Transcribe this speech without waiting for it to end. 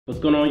What's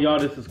going on, y'all?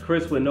 This is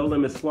Chris with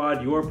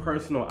NoLimitSquad, your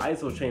personal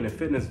isochain and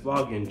fitness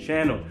vlogging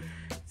channel.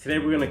 Today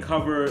we're going to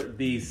cover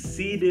the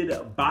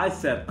seated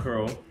bicep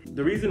curl.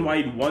 The reason why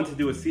you'd want to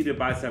do a seated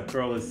bicep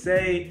curl is,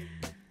 say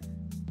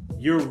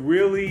you're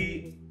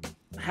really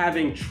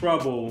having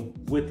trouble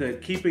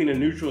with keeping the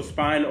neutral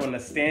spine on the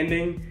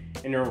standing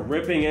and you're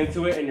ripping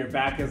into it and your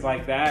back is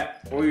like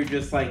that, or you're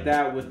just like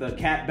that with a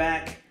cat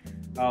back,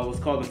 what's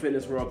called in the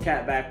fitness world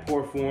cat back,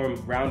 poor form,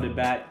 rounded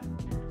back,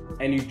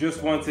 and you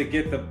just want to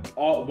get the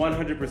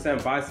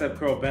 100% bicep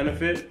curl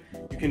benefit,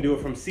 you can do it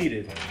from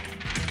seated.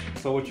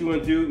 So what you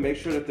want to do, make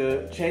sure that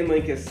the chain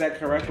link is set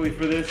correctly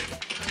for this.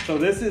 So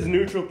this is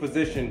neutral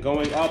position,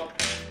 going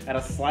up at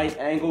a slight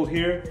angle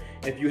here.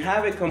 If you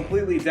have it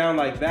completely down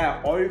like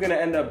that, all you're going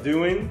to end up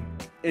doing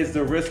is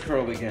the wrist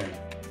curl again.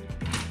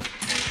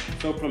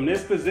 So from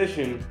this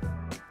position,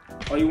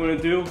 all you want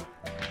to do,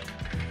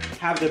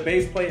 have the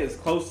base plate as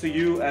close to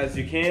you as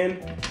you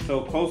can.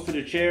 So close to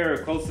the chair or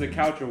close to the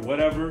couch or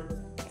whatever.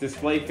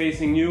 Display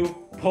facing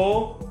you.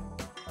 Pull.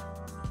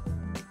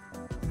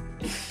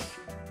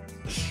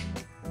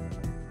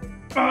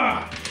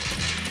 All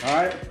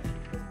right.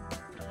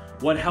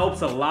 What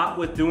helps a lot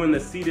with doing the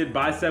seated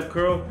bicep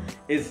curl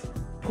is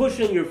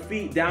pushing your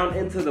feet down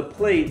into the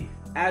plate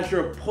as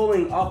you're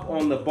pulling up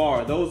on the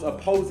bar. Those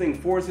opposing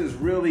forces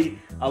really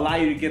allow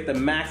you to get the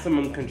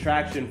maximum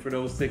contraction for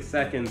those 6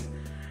 seconds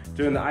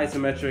during the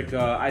isometric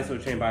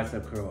isochain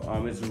bicep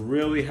curl. It's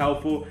really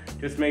helpful.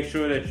 Just make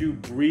sure that you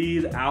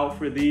breathe out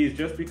for these.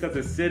 Just because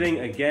it's sitting,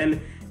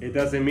 again, it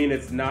doesn't mean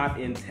it's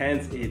not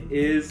intense. It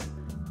is.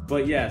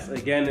 But yes,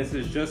 again, this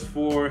is just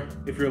for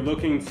if you're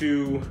looking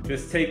to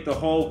just take the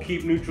whole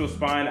keep neutral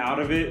spine out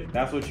of it.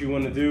 That's what you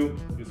want to do.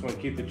 You just want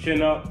to keep the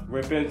chin up,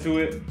 rip into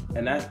it,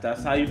 and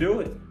that's how you do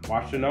it.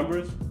 Watch the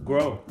numbers,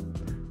 grow.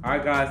 All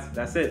right, guys,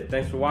 that's it.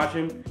 Thanks for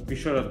watching. Be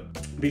sure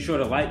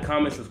to like,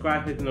 comment,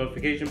 subscribe, hit the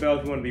notification bell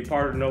if you want to be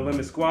part of the No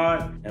Limit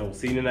Squad, and we'll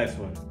see you in the next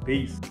one.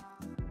 Peace.